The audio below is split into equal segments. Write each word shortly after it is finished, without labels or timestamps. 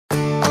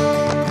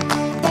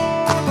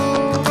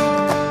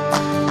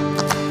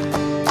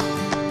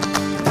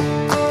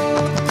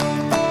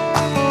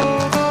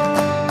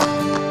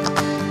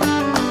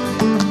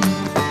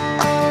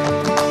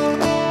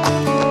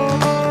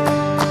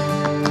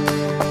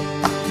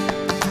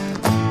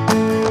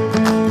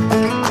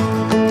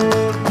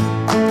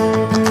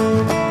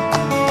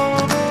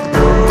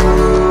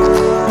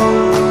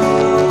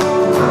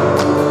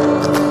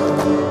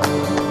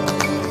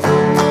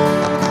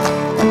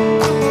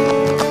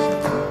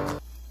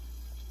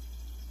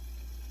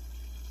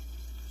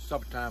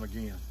supper time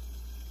again.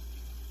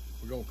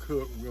 We're gonna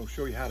cook, we're gonna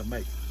show you how to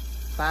make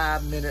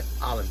 5-minute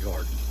Olive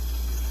Garden.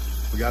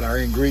 We got our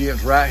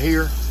ingredients right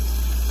here.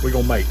 We're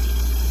gonna make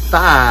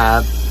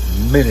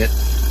 5-minute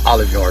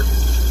Olive Garden.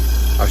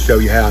 I'll show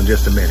you how in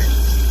just a minute.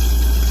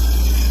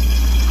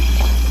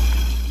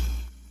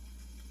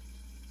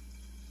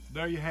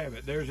 There you have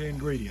it, there's the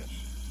ingredients.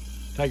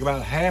 Take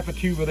about half a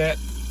tube of that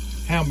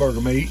hamburger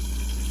meat,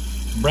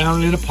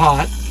 brown it in a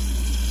pot,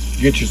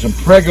 get you some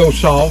Prego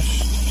sauce,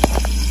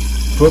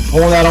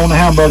 pour that on the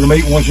hamburger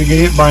meat once you get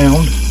it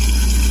browned,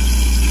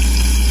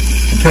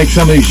 and take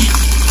some of these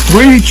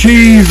 3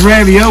 cheese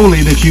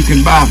ravioli that you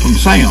can buy from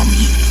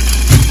Sam's.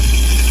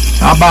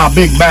 I'll buy a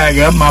big bag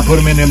of them. I put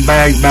them in them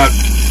bags about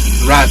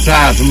the right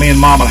size for me and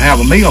Mama to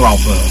have a meal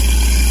off of.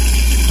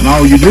 And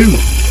all you do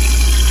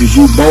is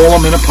you boil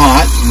them in a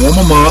pot,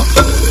 warm them up,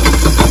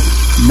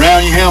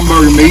 brown your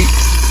hamburger meat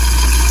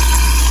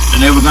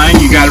and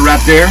everything. You got it right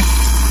there.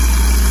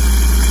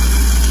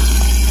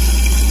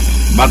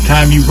 By the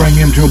time you bring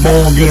them to a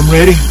boil and get them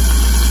ready,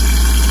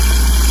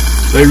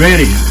 they're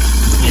ready.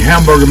 Your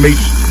hamburger meat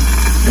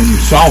and your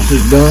sauce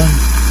is done.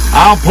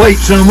 I'll plate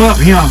some up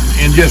here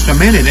in just a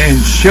minute and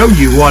show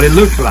you what it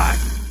looks like.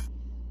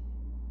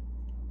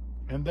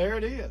 And there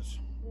it is.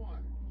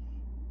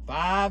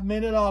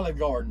 5-minute Olive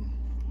Garden.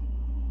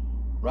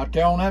 Right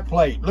there on that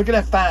plate. Look at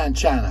that fine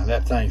china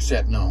that thing's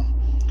sitting on.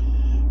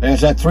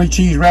 There's that 3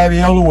 cheese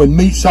ravioli with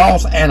meat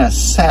sauce and a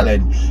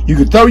salad. You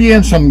could throw you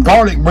in some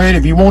garlic bread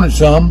if you wanted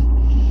some.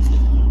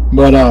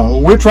 But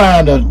we're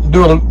trying to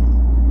do it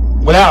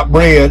without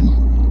bread.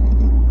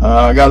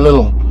 I got a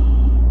little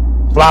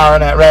flour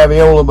in that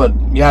ravioli, but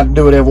you have to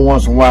do it every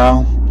once in a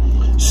while.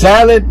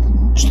 Salad,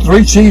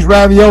 3 cheese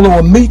ravioli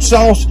with meat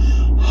sauce,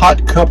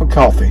 hot cup of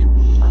coffee.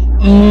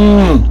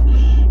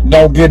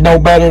 Don't get no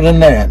better than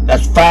that.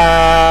 That's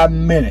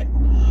 5-minute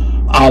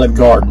Olive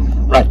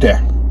Garden right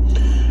there.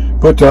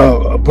 Put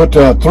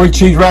the 3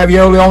 cheese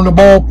ravioli on the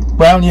boil,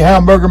 brown your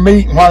hamburger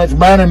meat, and while it's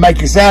browning, make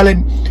your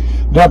salad.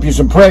 Dump you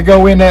some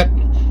Prego in that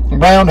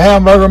browned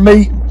hamburger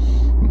meat.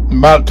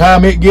 And by the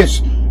time it gets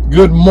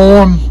good and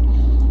warm,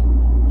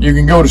 you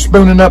can go to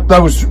spooning up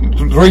those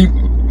 3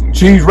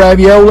 cheese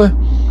ravioli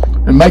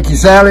and make your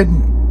salad.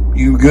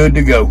 You good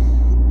to go.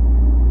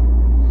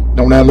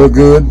 Don't that look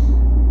good?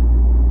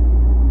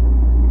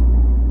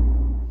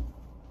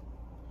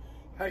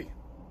 Hey,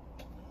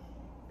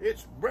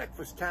 it's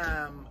breakfast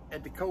time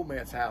at the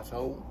Comet's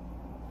household.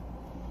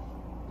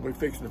 We're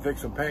fixing to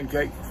fix some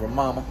pancakes for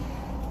Mama.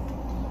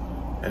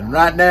 And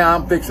right now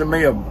I'm fixing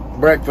me a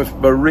breakfast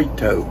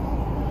burrito.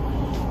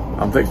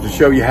 I'm fixing to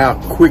show you how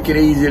quick and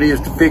easy it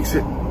is to fix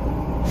it.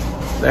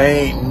 There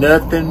ain't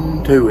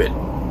nothing to it.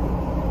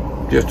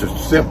 Just a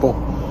simple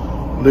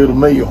little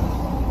meal.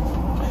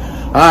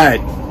 All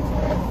right,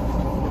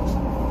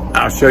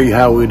 I'll show you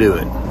how we do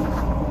it.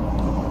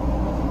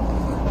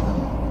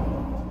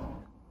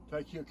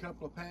 Take you a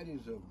couple of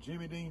patties of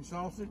Jimmy Dean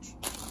sausage,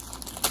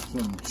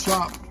 some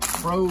chopped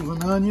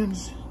frozen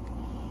onions,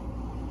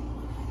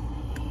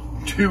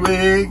 2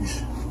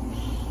 eggs.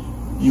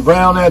 You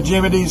brown that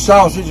Jimmy Dean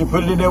sausage and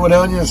put it in there with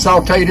onions,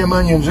 saute them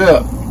onions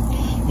up.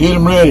 Get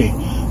them ready.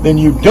 Then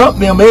you dump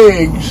them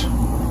eggs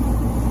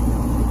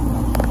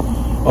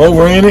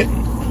over in it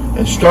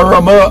and stir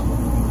them up.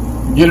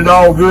 Get it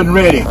all good and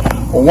ready.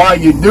 Well, while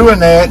you're doing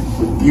that,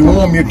 you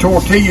warm your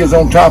tortillas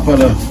on top of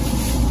the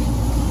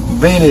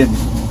vented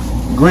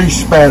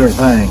grease spatter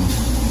thing.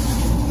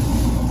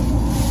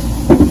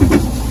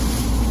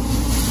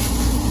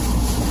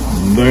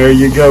 And there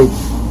you go.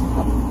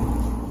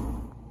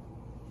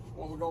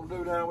 What we're going to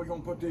do now, we're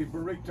going to put these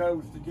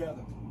burritos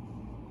together.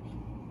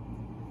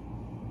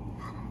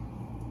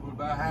 Put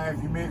about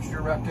half your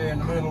mixture right there in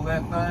the middle of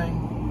that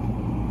thing.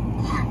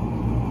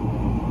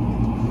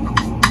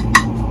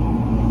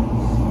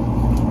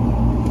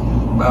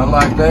 About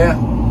like that.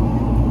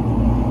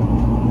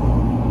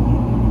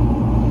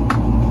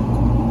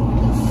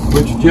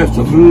 Put just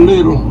a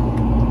little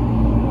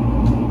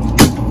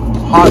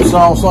hot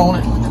sauce on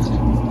it.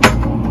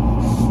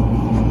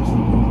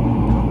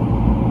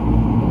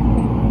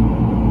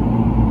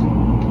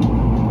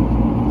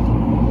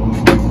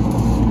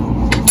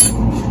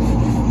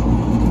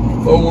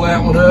 Fold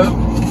that one up.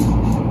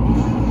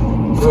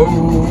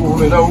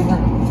 Roll it over.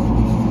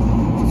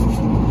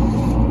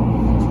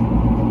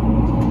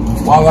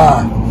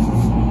 Voila.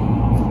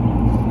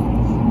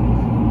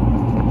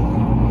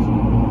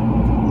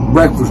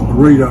 Breakfast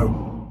burrito.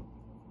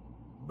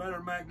 Better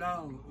than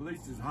McDonald's, at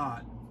least it's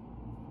hot.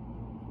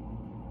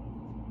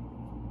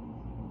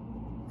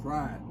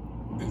 Try it.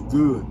 It's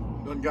good.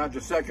 Done got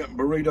your second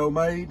burrito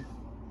made.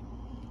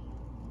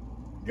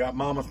 Got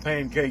Mama's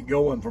pancake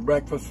going for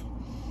breakfast.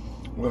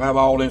 We'll have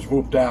all this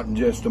whooped out in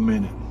just a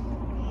minute.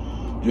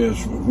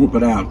 Just whoop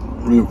it out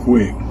real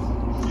quick.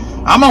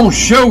 I'm gonna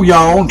show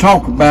y'all and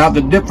talk about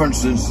the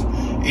differences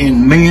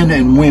in men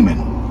and women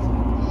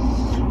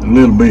a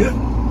little bit.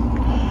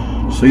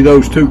 See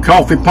those 2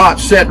 coffee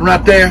pots sitting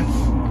right there?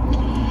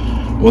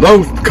 Well,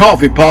 those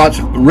coffee pots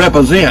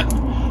represent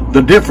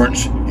the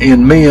difference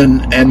in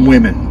men and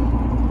women.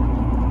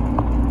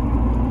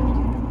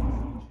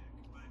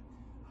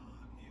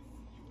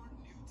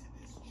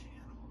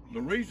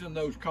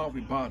 reason those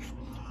coffee pots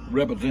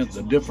represent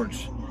the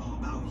difference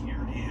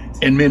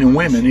in men and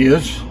women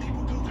is,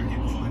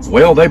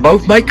 well, they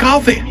both make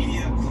coffee.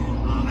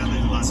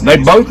 They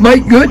both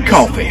make good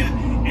coffee.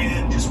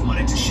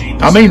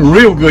 I mean,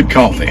 real good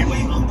coffee.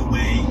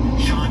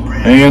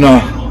 And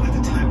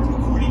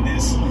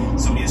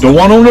the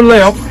one on the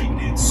left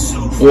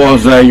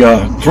was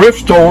a thrift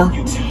store,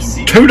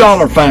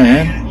 $2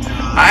 fine.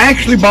 I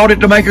actually bought it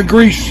to make a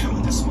grease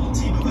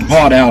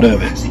pot out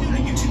of it.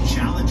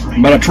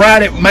 But I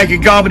tried it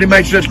making coffee. It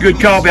made such good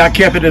coffee, I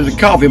kept it as a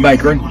coffee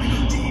maker.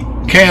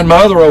 And canned my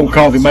other old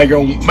coffee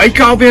maker. Made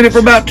coffee in it for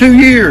about 2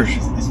 years.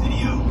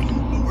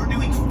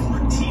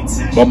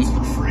 But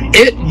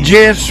it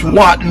just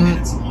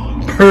wasn't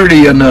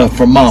pretty enough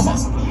for Mama.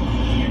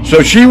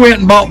 So she went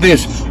and bought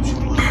this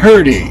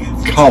Foodie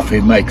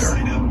coffee maker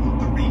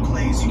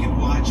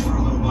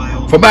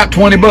for about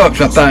 20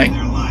 bucks, I think.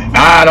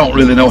 I don't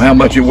really know how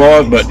much it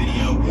was, but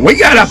we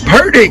got a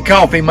Foodie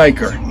coffee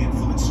maker.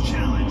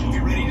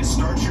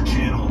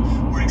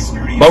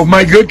 Both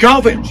make good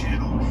coffee,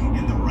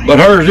 but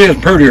hers is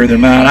prettier than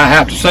mine, I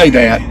have to say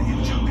that.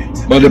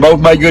 But they both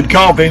make good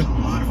coffee.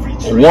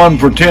 One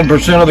for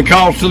 10% of the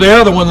cost of the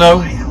other one,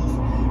 though.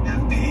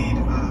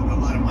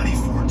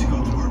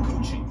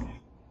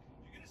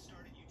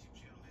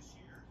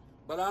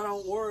 But I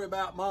don't worry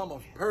about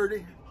Mama's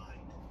pretty,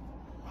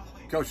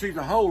 because she's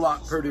a whole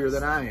lot prettier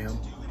than I am.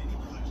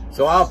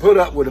 So I'll put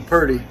up with the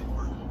pretty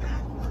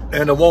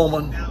and the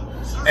woman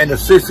and the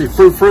sissy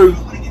frou-frou.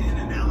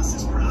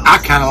 I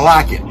kind of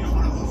like it.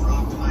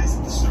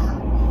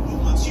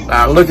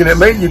 Now, looking at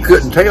me, you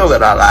couldn't tell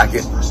that I like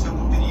it.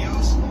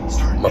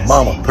 But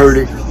Mama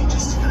pretty,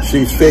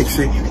 she's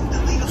fixy,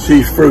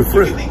 she's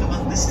frou-frou,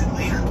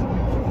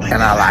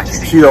 and I like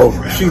it.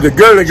 She's a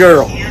girly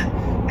girl,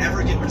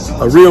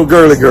 a real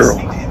girly girl.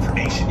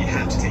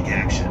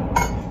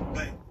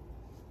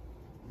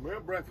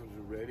 Well, breakfast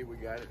is ready. We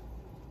got it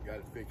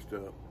fixed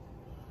up,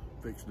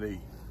 fixed neat.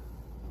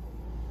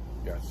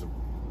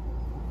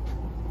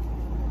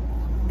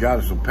 Got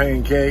us some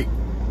pancake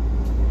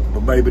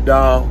for baby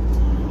doll,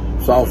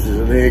 sausage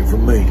and egg for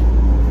me.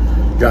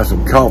 Got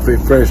some coffee,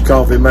 fresh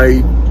coffee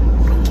made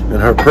in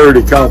her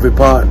Foodie coffee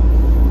pot.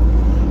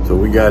 So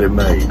we got it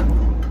made.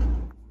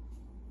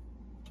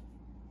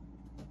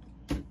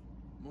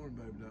 Morning,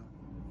 baby doll.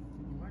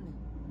 Morning.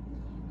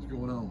 What's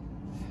going on?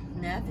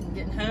 Nothing,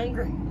 getting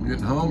hungry.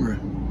 Getting hungry?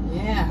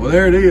 Yeah. Well,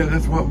 there it is.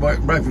 That's what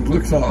breakfast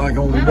looks like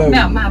on the What boat.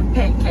 about my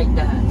pancake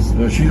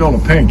diets? She's on a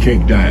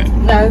pancake diet.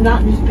 No,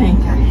 not just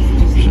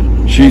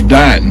pancakes. She's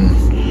dieting.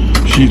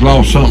 She's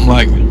lost something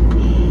like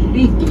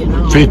 50 and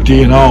all.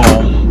 50 and all.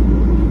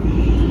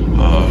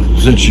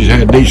 Since she's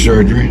had knee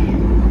surgery.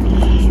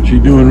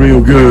 She's doing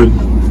real good.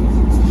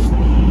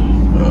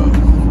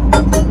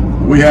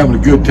 We having a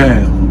good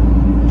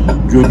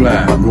time. Good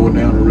life going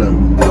down the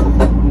road.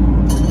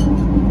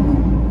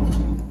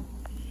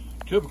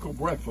 Typical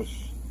breakfast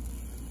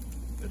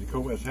at the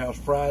Coes house: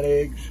 fried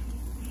eggs,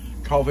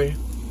 coffee,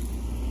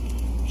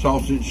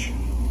 sausage,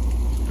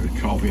 good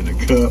coffee in a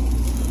cup.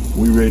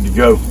 We ready to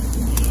go.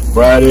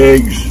 Fried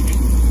eggs,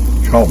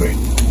 coffee.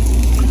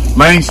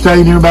 Mainstay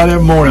in here about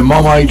every morning.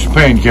 Mama eats a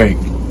pancake.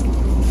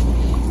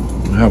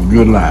 We'll have a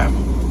good life.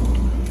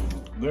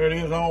 There it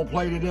is, all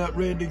plated up,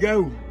 ready to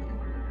go.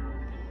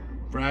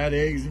 Fried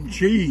eggs and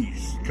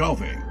cheese,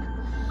 coffee.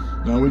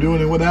 Now we're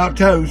doing it without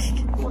toast.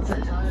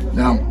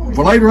 Now,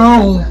 for later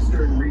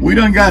on, we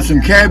done got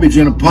some cabbage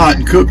in a pot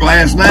and cooked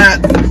last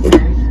night.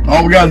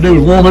 All we got to do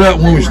is warm it up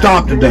when we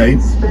stop today.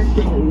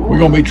 We're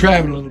going to be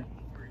traveling.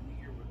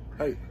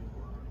 Hey,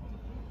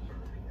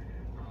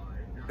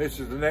 this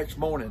is the next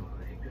morning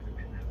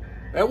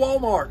at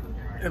Walmart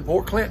in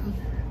Port Clinton,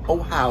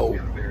 Ohio.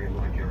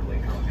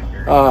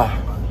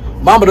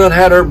 Mama done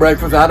had her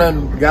breakfast. I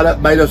done got up,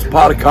 made us a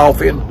pot of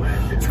coffee and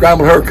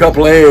scrambled her a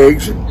couple of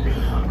eggs.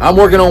 I'm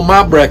working on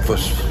my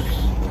breakfast.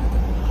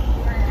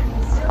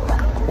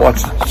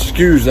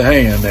 Excuse the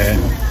hand there.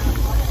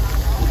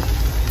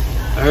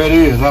 There it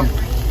is.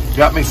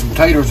 Got me some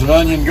taters and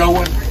onion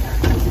going.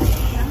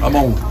 I'm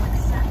gonna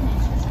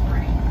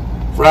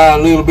fry a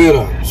little bit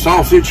of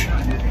sausage.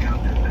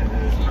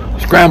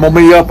 Scramble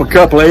me up a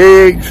couple of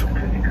eggs.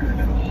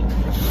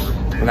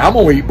 And I'm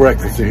gonna eat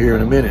breakfast here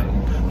in a minute.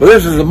 But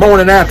this is the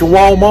morning after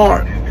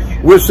Walmart.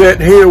 We're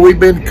sitting here, we've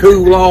been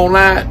cool all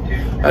night.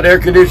 That air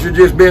conditioner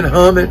just been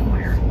humming.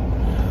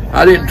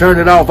 I didn't turn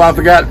it off. I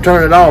forgot to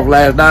turn it off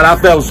last night. I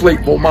fell asleep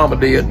before Mama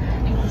did.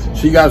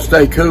 She got to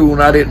stay cool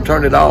and I didn't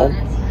turn it off.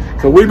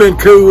 So we've been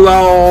cool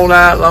all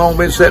night long,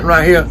 been sitting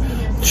right here,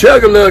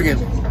 chug-a-lugging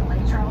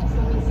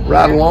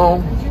right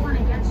along.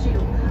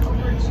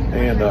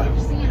 And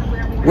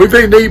we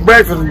figured to eat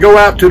breakfast and go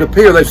out to the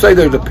pier. They say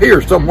there's a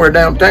pier somewhere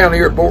downtown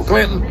here at Port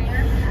Clinton.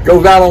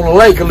 Goes out on the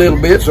lake a little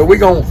bit, so we're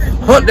going to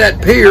hunt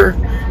that pier.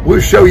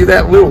 We'll show you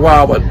that in a little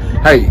while, but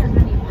hey,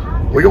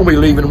 we're going to be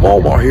leaving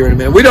Walmart here in a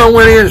minute. We done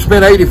went in and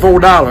spent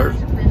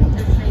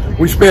 $84.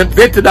 We spent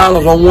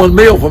 $50 on one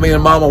meal for me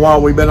and Mama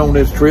while we've been on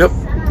this trip.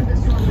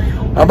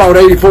 I bought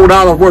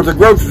 $84 worth of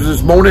groceries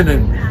this morning,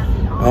 and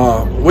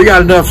We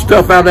got enough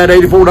stuff out of that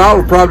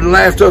 $84 probably to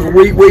last us a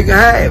week, week and a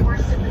half.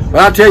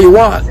 But I'll tell you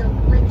what,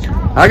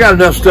 I got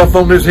enough stuff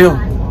on this here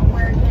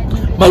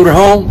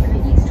motorhome.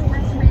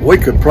 We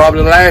could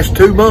probably last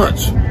 2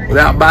 months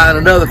without buying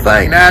another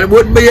thing. Now, it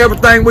wouldn't be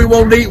everything we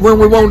want to eat when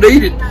we want to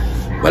eat it,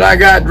 but I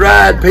got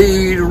dried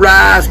peas,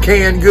 rice,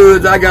 canned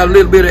goods. I got a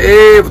little bit of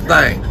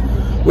everything.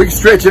 We could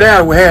stretch it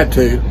out if we had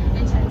to.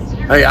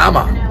 Hey, I'm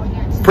a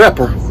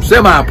prepper,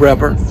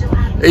 semi-prepper,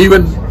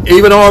 even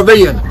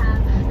RVing.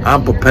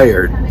 I'm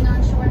prepared.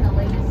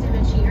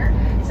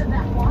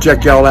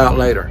 Check y'all out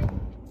later.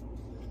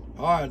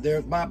 All right,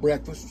 there's my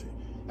breakfast.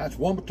 That's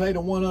 1 potato,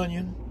 1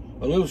 onion,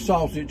 a little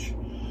sausage,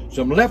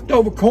 some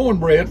leftover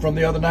cornbread from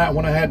the other night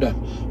when I had the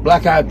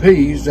black-eyed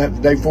peas that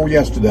the day before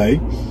yesterday,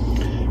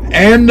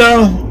 and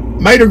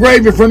made a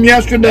gravy from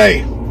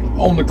yesterday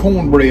on the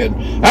cornbread.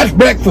 That's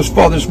breakfast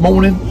for this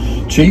morning.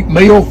 Cheap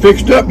meal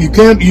fixed up. You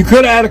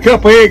could add a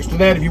couple eggs to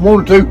that if you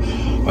wanted to.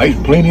 There's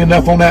plenty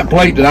enough on that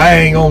plate that I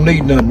ain't gonna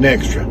need nothing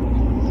extra.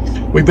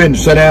 We've been to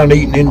sit down and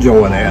eat and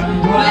enjoy that.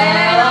 Well,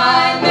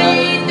 I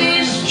made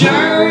this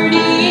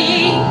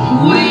journey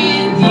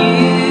with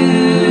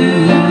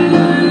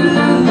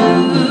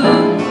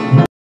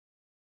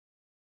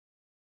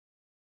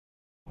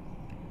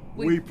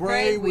you. We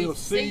pray we'll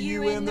see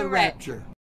you in the rapture.